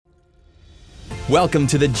Welcome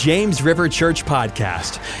to the James River Church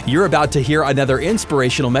Podcast. You're about to hear another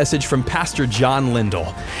inspirational message from Pastor John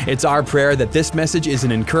Lindell. It's our prayer that this message is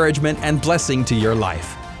an encouragement and blessing to your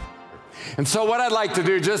life. And so what I'd like to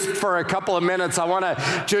do just for a couple of minutes, I want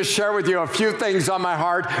to just share with you a few things on my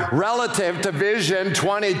heart relative to Vision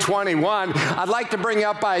 2021. I'd like to bring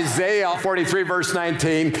up Isaiah 43, verse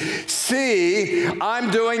 19. See, I'm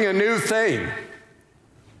doing a new thing.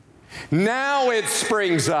 Now it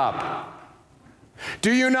springs up.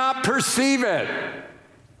 Do you not perceive it?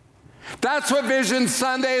 That's what Vision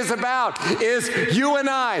Sunday is about, is you and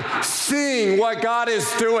I seeing what God is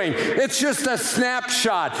doing. It's just a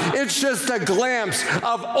snapshot. It's just a glimpse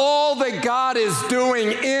of all that God is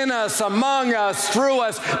doing in us, among us, through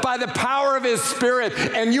us, by the power of His Spirit.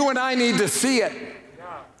 And you and I need to see it.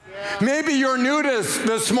 Maybe you're new to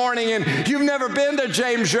this morning and you've never been to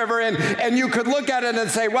James River and you could look at it and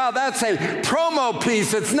say, wow, that's a promo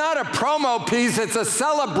piece. It's not a promo piece. It's a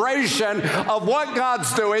celebration of what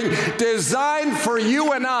God's doing, designed for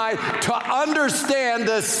you and I to understand,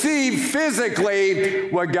 to see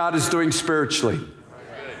physically what God is doing spiritually.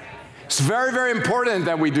 It's very, very important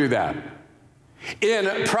that we do that.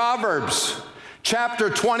 In Proverbs chapter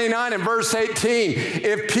 29 and verse 18,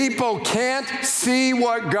 if people can't see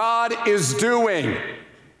what God is doing,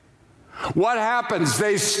 what happens?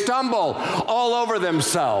 They stumble all over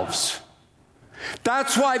themselves.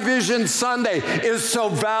 That's why Vision Sunday is so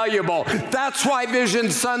valuable. That's why Vision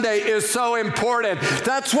Sunday is so important.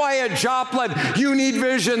 That's why at Joplin, you need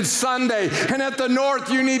Vision Sunday. And at the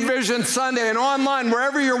North, you need Vision Sunday. And online,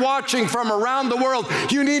 wherever you're watching from around the world,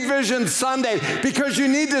 you need Vision Sunday because you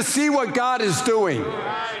need to see what God is doing.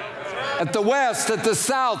 At the West, at the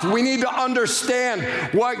South, we need to understand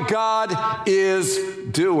what God is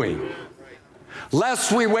doing.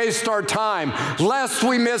 Lest we waste our time, lest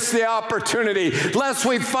we miss the opportunity, lest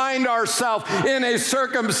we find ourselves in a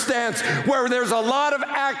circumstance where there's a lot of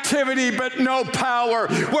activity but no power,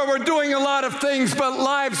 where we're doing a lot of things but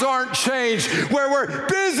lives aren't changed, where we're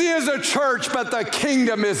busy as a church but the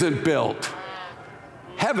kingdom isn't built.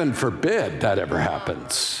 Heaven forbid that ever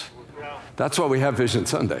happens. That's why we have Vision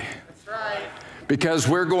Sunday. Because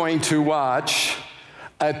we're going to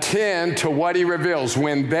attend to what He reveals.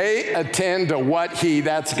 When they attend to what He,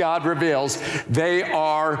 that's God, reveals, they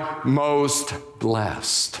are most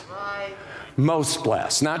blessed. Most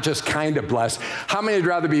blessed, not just kind of blessed. How many would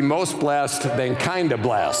rather be most blessed than kind of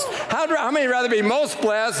blessed? How many would rather be most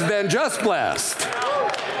blessed than just blessed?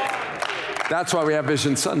 That's why we have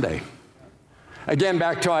Vision Sunday. Again,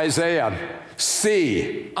 back to Isaiah.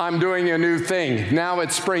 See, I'm doing a new thing. Now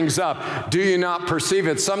it springs up. Do you not perceive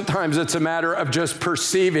it? Sometimes it's a matter of just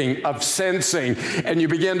perceiving, of sensing, and you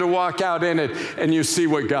begin to walk out in it and you see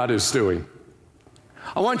what God is doing.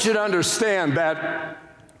 I want you to understand that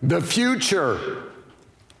the future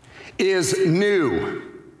is new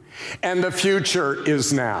and the future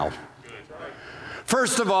is now.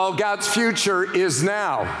 First of all, God's future is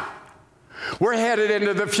now. We're headed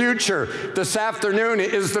into the future. This afternoon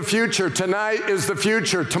is the future. Tonight is the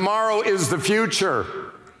future. Tomorrow is the future.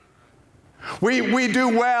 We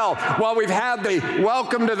do well while we've had the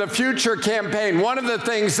Welcome to the Future campaign. One of the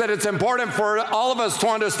things that it's important for all of us to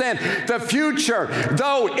understand, the future,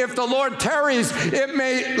 though if the Lord tarries, it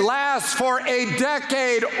may last for a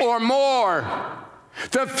decade or more.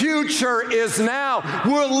 The future is now.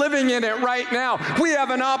 We're living in it right now. We have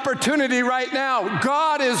an opportunity right now.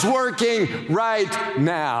 God is working right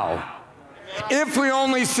now. If we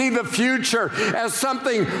only see the future as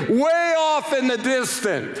something way off in the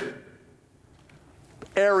distant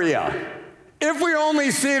area, if we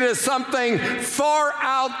only see it as something far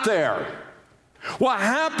out there, what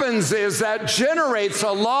happens is that generates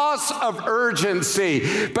a loss of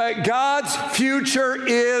urgency. But God's future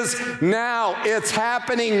is now. It's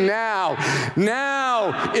happening now.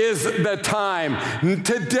 Now is the time.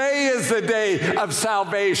 Today is the day of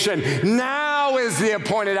salvation. Now is the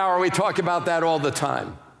appointed hour. We talk about that all the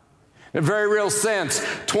time. In a very real sense,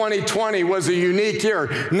 2020 was a unique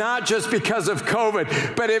year, not just because of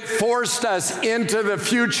COVID, but it forced us into the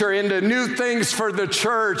future, into new things for the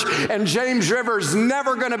church. And James River's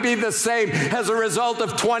never going to be the same as a result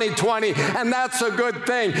of 2020, and that's a good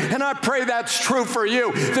thing. And I pray that's true for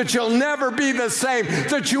you, that you'll never be the same,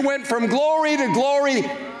 that you went from glory to glory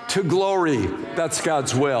to glory. That's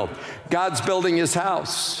God's will. God's building His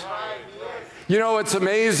house. You know, it's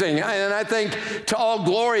amazing, and I think to all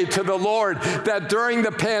glory to the Lord, that during the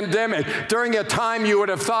pandemic, during a time you would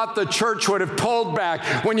have thought the church would have pulled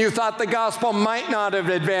back, when you thought the gospel might not have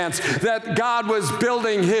advanced, that God was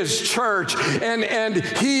building his church, and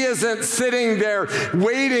he isn't sitting there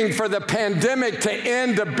waiting for the pandemic to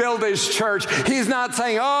end to build his church. He's not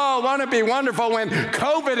saying, oh, won't it be wonderful when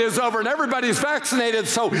COVID is over and everybody's vaccinated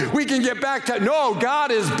so we can get back to, no, God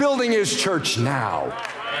is building his church now.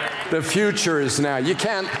 The future is now. You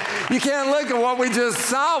can't look at what we just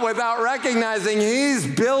saw without recognizing he's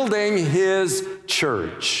building his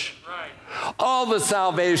church. All the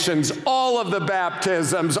salvations, all of the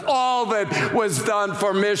baptisms, all that was done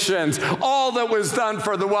for missions, all that was done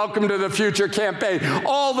for the Welcome to the Future campaign,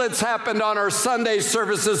 all that's happened on our Sunday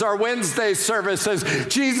services, our Wednesday services.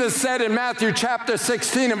 Jesus said in Matthew chapter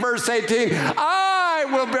 16 and verse 18, I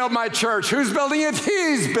will build my church. Who's building it?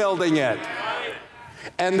 He's building it.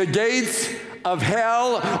 And the gates of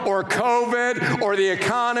hell or COVID or the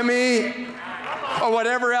economy or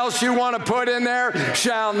whatever else you want to put in there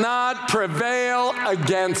shall not prevail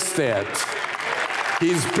against it.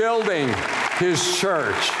 He's building his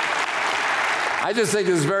church. I just think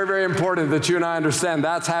it's very, very important that you and I understand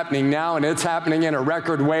that's happening now, and it's happening in a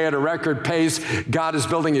record way, at a record pace. God is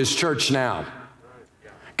building his church now.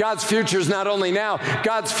 God's future is not only now,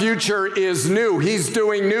 God's future is new. He's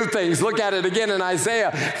doing new things. Look at it again in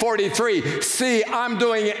Isaiah 43. See, I'm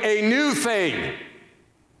doing a new thing.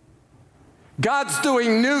 God's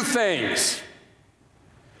doing new things.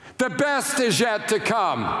 The best is yet to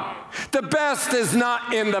come. The best is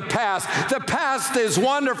not in the past. The past is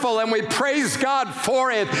wonderful, and we praise God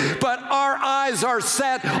for it, but our eyes are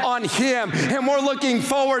set on him, and we're looking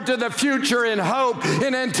forward to the future in hope,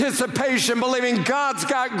 in anticipation, believing God's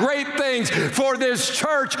got great things for this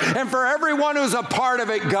church, and for everyone who's a part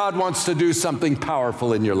of it, God wants to do something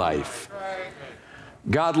powerful in your life.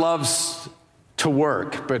 God loves to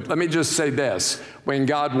work, but let me just say this. When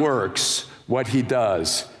God works, what he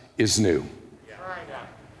does is new.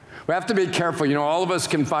 We have to be careful. You know, all of us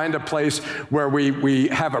can find a place where we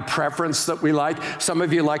have a preference that we like. Some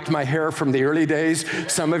of you liked my hair from the early days.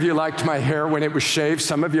 Some of you liked my hair when it was shaved.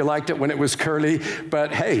 Some of you liked it when it was curly.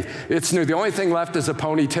 But hey, it's new. The only thing left is a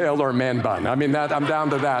ponytail or a man bun. I mean, I'm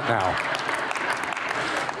down to that now.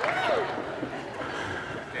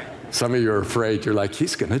 Some of you are afraid. You're like,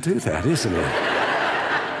 he's going to do that, isn't he?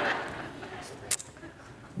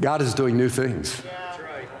 God is doing new things.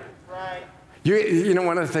 You know,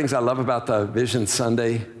 one of the things I love about the Vision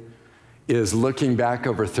Sunday is looking back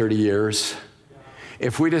over 30 years.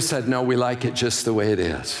 If we just said, no, we like it just the way it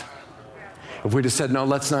is. If we just said, no,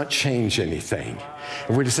 let's not change anything.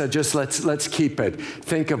 If we just said, just let's keep it.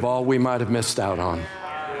 Think of all we might have missed out on.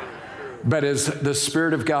 But as the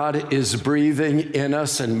Spirit of God is breathing in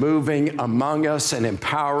us and moving among us and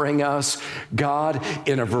empowering us, God,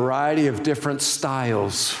 in a variety of different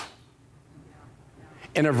styles,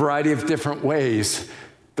 in a variety of different ways,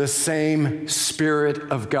 the same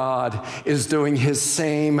Spirit of God is doing his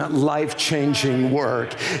same life-changing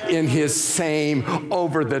work in his same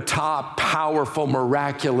over-the-top, powerful,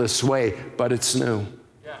 miraculous way, but it's new.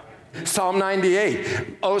 Psalm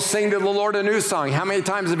 98, oh, sing to the Lord a new song. How many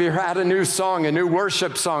times have you had a new song, a new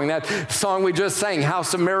worship song? That song we just sang,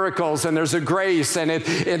 House of Miracles, and there's a grace, and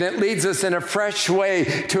it leads us in a fresh way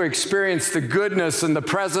to experience the goodness and the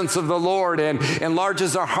presence of the Lord, and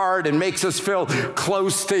enlarges our heart and makes us feel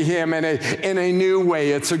close to him in a new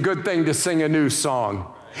way. It's a good thing to sing a new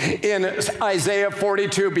song. In Isaiah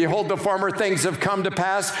 42, behold, the former things have come to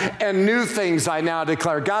pass, and new things I now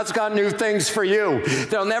declare. God's got new things for you.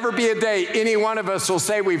 There'll never be a day any one of us will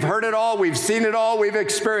say we've heard it all, we've seen it all, we've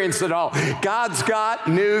experienced it all. God's got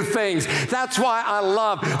new things. That's why I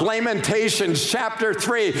love Lamentations chapter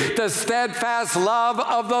 3. The steadfast love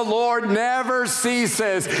of the Lord never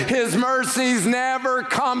ceases. His mercies never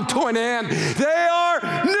come to an end. They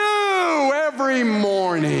are new every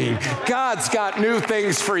morning. God's got new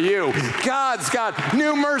things for you. God's got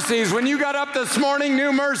new mercies. When you got up this morning,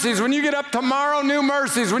 new mercies. When you get up tomorrow, new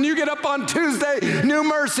mercies. When you get up on Tuesday, new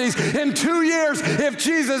mercies. In 2 years, if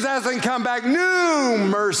Jesus hasn't come back, new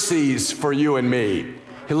mercies for you and me.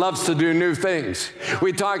 He loves to do new things.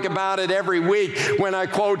 We talk about it every week when I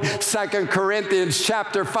quote 2 Corinthians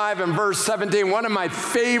chapter 5 and verse 17, one of my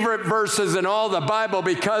favorite verses in all the Bible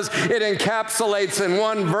because it encapsulates in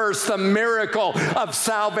one verse the miracle of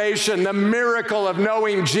salvation, the miracle of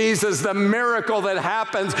knowing Jesus, the miracle that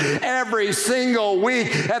happens every single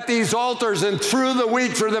week at these altars and through the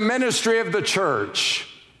week through the ministry of the church.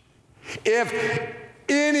 If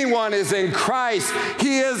anyone is in Christ,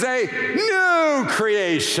 he is a new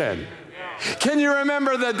creation. Can you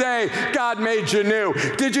remember the day God made you new?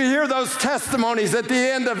 Did you hear those testimonies at the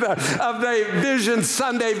end of the Vision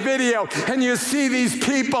Sunday video? And you see these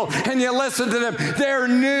people and you listen to them. They're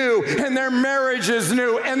new, and their marriage is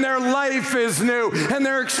new, and their life is new, and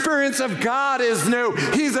their experience of God is new.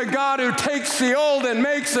 He's a God who takes the old and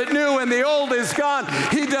makes it new, and the old is gone.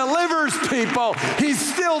 He delivers people. He's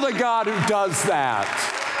still the God who does that.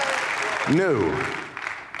 New.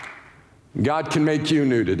 God can make you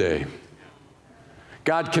new today.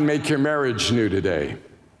 God can make your marriage new today.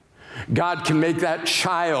 God can make that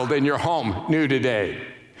child in your home new today.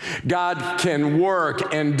 God can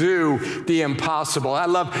work and do the impossible. I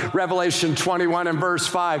love Revelation 21 and verse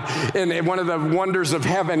 5. And one of the wonders of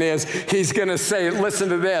heaven is he's going to say, listen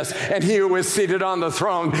to this. And he who was seated on the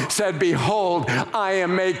throne said, behold, I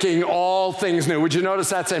am making all things new. Would you notice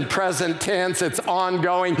that's in present tense? It's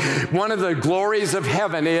ongoing. One of the glories of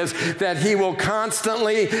heaven is that he will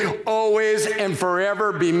constantly, always, and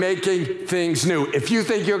forever be making things new. If you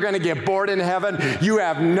think you're going to get bored in heaven, you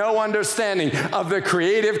have no understanding of the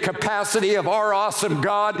creative capacity of our awesome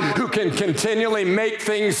God who can continually make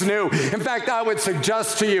things new. In fact, I would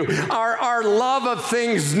suggest to you, our love of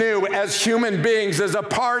things new as human beings is a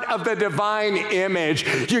part of the divine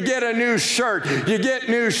image. You get a new shirt, you get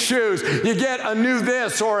new shoes, you get a new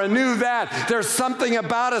this or a new that. There's something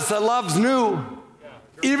about us that loves new,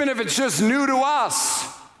 even if it's just new to us.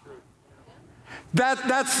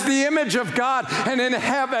 That's the image of God. And in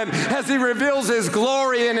heaven, as he reveals his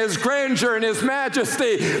glory and his grandeur and his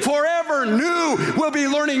majesty, forever new, we'll be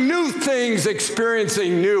learning new things,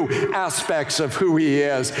 experiencing new aspects of who he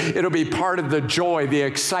is. It'll be part of the joy, the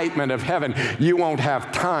excitement of heaven. You won't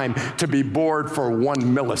have time to be bored for 1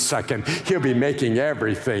 millisecond. He'll be making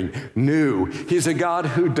everything new. He's a God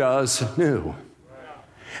who does new.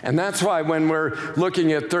 And that's why when we're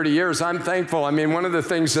looking at 30 years, I'm thankful. I mean, one of the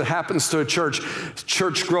things that happens to a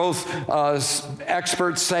church growth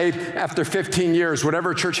experts say after 15 years,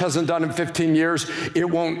 whatever a church hasn't done in 15 years, it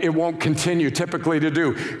won't continue typically to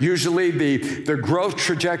do. Usually the growth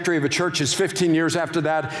trajectory of a church is 15 years after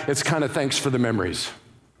that. It's kind of thanks for the memories.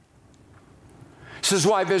 This is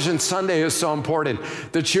why Vision Sunday is so important,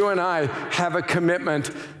 that you and I have a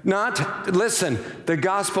commitment listen, the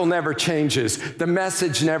gospel never changes, the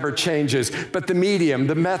message never changes, but the medium,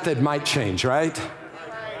 the method might change, right?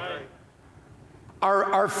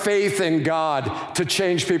 Our faith in God to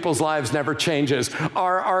change people's lives never changes.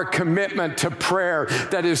 Our commitment to prayer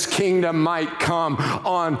that his kingdom might come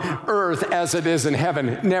on earth as it is in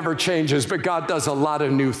heaven never changes, but God does a lot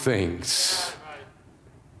of new things.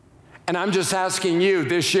 And I'm just asking you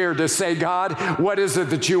this year to say, God, what is it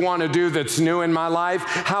that you want to do that's new in my life?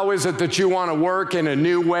 How is it that you want to work in a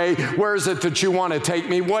new way? Where is it that you want to take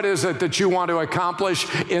me? What is it that you want to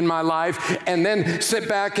accomplish in my life? And then sit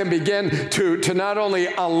back and begin to not only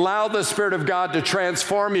allow the Spirit of God to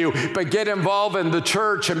transform you, but get involved in the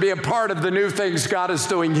church and be a part of the new things God is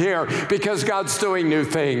doing here, because God's doing new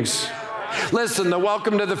things. Listen, the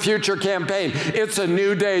Welcome to the Future campaign, it's a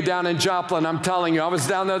new day down in Joplin, I'm telling you. I was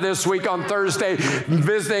down there this week on Thursday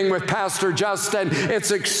visiting with Pastor Justin.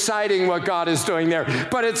 It's exciting what God is doing there,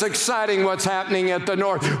 but it's exciting what's happening at the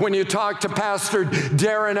North. When you talk to Pastor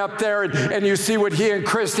Darren up there and you see what he and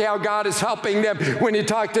Christy, how God is helping them. When you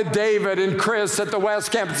talk to David and Chris at the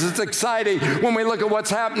West Campus, it's exciting. When we look at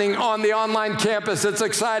what's happening on the online campus, it's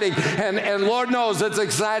exciting. And Lord knows it's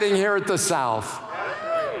exciting here at the South.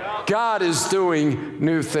 God is doing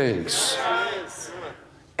new things.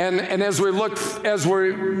 And as we look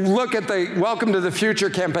at the Welcome to the Future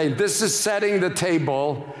campaign, this is setting the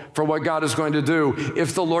table for what God is going to do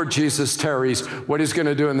if the Lord Jesus tarries, what he's going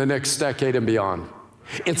to do in the next decade and beyond.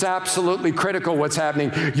 It's absolutely critical what's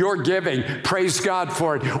happening. Your giving, praise God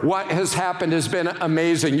for it. What has happened has been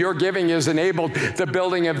amazing. Your giving has enabled the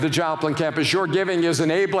building of the Joplin campus. Your giving is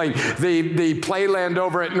enabling the playland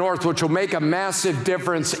over at North, which will make a massive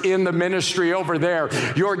difference in the ministry over there.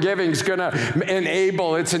 Your giving is going to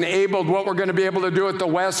it's enabled what we're going to be able to do at the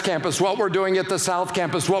West Campus, what we're doing at the South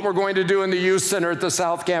Campus, what we're going to do in the youth center at the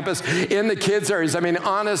South Campus, in the kids areas. I mean,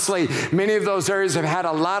 honestly, many of those areas have had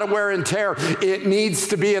a lot of wear and tear. It needs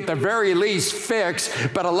to be at the very least fixed,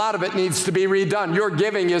 but a lot of it needs to be redone. Your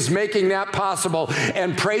giving is making that possible,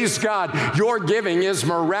 and praise God, your giving is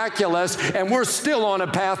miraculous, and we're still on a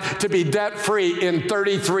path to be debt-free in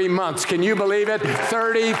 33 months. Can you believe it?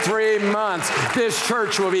 33 months. This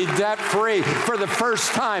church will be debt-free for the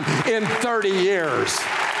first time in 30 years.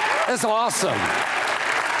 That's awesome.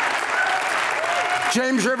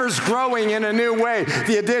 James River's growing in a new way.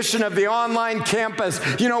 The addition of the online campus.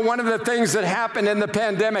 You know, one of the things that happened in the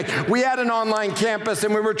pandemic, we had an online campus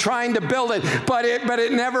and we were trying to build it, but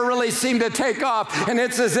it never really seemed to take off. And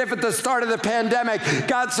it's as if at the start of the pandemic,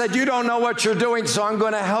 God said, you don't know what you're doing, so I'm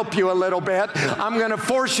going to help you a little bit. I'm going to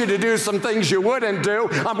force you to do some things you wouldn't do.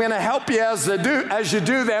 I'm going to help you as you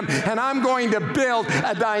do them, and I'm going to build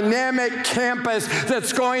a dynamic campus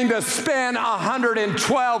that's going to span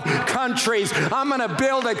 112 countries. I'm going to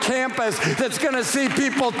build a campus that's going to see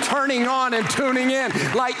people turning on and tuning in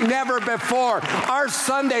like never before. Our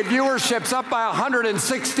Sunday viewership's up by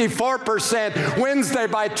 164%, Wednesday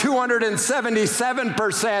by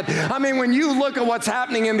 277%. I mean, when you look at what's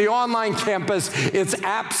happening in the online campus, it's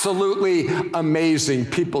absolutely amazing.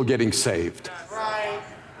 People getting saved. Right.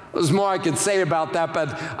 There's more I could say about that,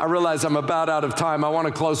 but I realize I'm about out of time. I want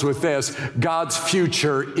to close with this. God's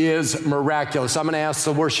future is miraculous. I'm going to ask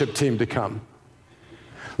the worship team to come.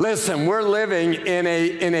 Listen, we're living in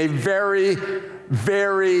a very,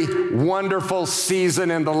 very wonderful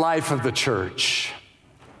season in the life of the church.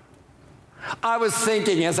 I was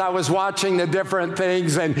thinking as I was watching the different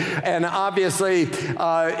things, and obviously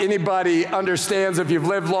anybody understands if you've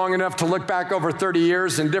lived long enough to look back over 30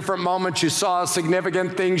 years, in different moments you saw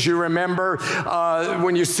significant things you remember.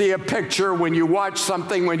 When you see a picture, when you watch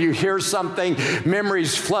something, when you hear something,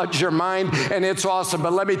 memories flood your mind, and it's awesome.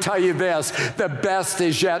 But let me tell you this, the best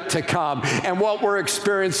is yet to come. And what we're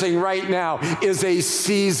experiencing right now is a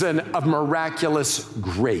season of miraculous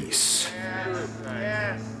grace.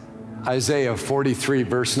 Isaiah 43,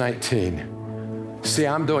 verse 19. See,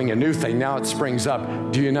 I'm doing a new thing. Now it springs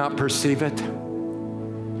up. Do you not perceive it?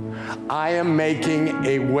 I am making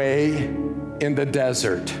a way in the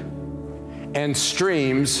desert and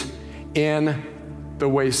streams in the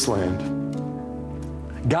wasteland.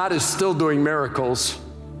 God is still doing miracles.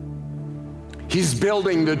 He's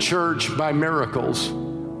building the church by miracles.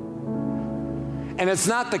 And it's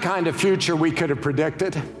not the kind of future we could have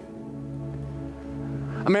predicted.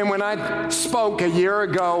 I mean, when I spoke a year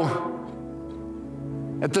ago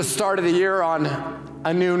at the start of the year on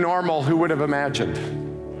a new normal, who would have imagined?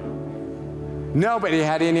 Nobody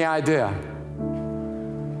had any idea.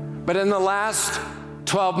 But in the last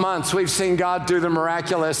 12 months, we've seen God do the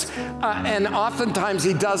miraculous, and oftentimes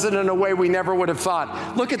He does it in a way we never would have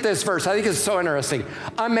thought. Look at this verse. I think it's so interesting.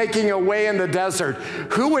 I'm making a way in the desert.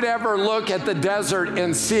 Who would ever look at the desert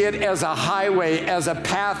and see it as a highway, as a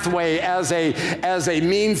pathway, as a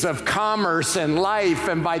means of commerce and life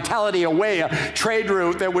and vitality, a way, a trade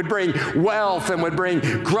route that would bring wealth and would bring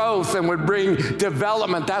growth and would bring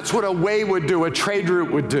development? That's what a way would do, a trade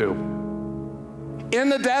route would do. In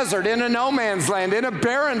the desert, in a no man's land, in a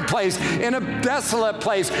barren place, in a desolate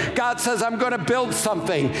place, God says, I'm going to build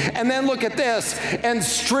something. And then look at this, and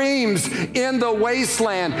streams in the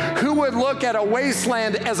wasteland. Who would look at a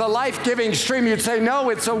wasteland as a life-giving stream? You'd say,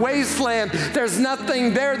 no, it's a wasteland. There's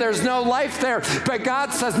nothing there. There's no life there. But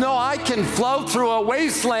God says, no, I can flow through a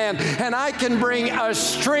wasteland, and I can bring a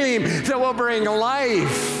stream that will bring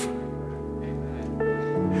life.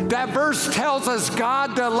 That verse tells us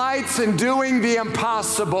God delights in doing the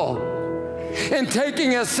impossible, in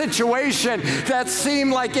taking a situation that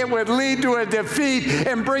seemed like it would lead to a defeat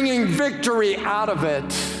and bringing victory out of it.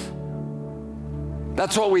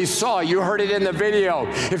 That's what we saw. You heard it in the video.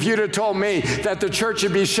 If you'd have told me that the church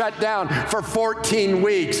would be shut down for 14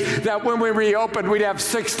 weeks, that when we reopened, we'd have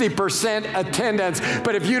 60% attendance.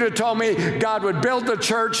 But if you'd have told me God would build the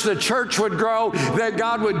church would grow, that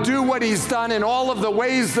God would do what He's done in all of the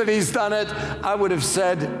ways that He's done it, I would have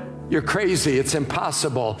said, you're crazy. It's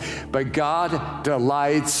impossible. But God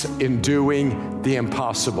delights in doing the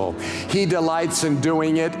impossible. He delights in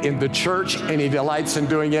doing it in the church, and He delights in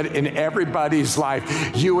doing it in everybody's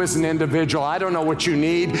life. You as an individual, I don't know what you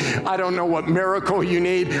need. I don't know what miracle you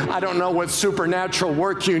need. I don't know what supernatural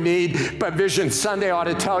work you need. But Vision Sunday ought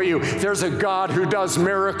to tell you, there's a God who does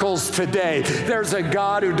miracles today. There's a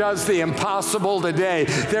God who does the impossible today.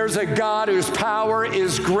 There's a God whose power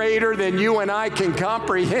is greater than you and I can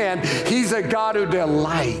comprehend. He's a God who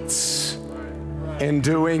delights in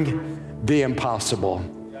doing the impossible.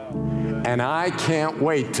 And I can't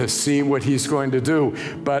wait to see what He's going to do.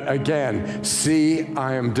 But again, see,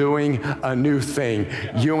 I am doing a new thing.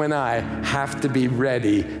 You and I have to be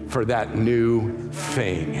ready for that new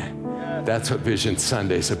thing. That's what Vision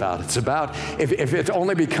Sunday is about. It's about, if it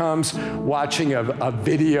only becomes watching a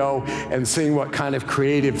video and seeing what kind of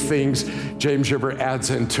creative things James River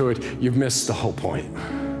adds into it, you've missed the whole point.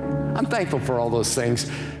 I'm thankful for all those things,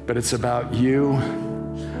 but it's about you.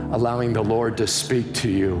 allowing the Lord to speak to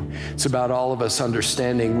you. It's about all of us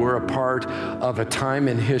understanding we're a part of a time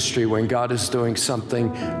in history when God is doing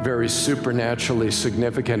something very supernaturally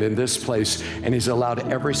significant in this place, and He's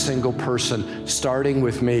allowed every single person, starting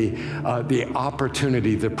with me, the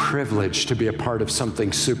opportunity, the privilege to be a part of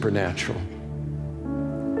something supernatural.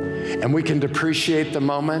 And we can depreciate the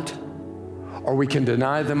moment, or we can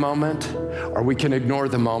deny the moment, or we can ignore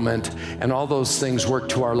the moment, and all those things work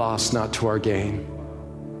to our loss, not to our gain.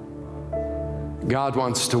 God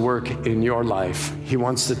wants to work in your life. He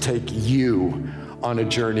wants to take you on a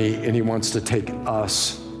journey, and He wants to take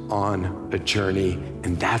us on a journey,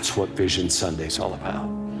 and that's what Vision Sunday is all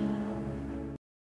about.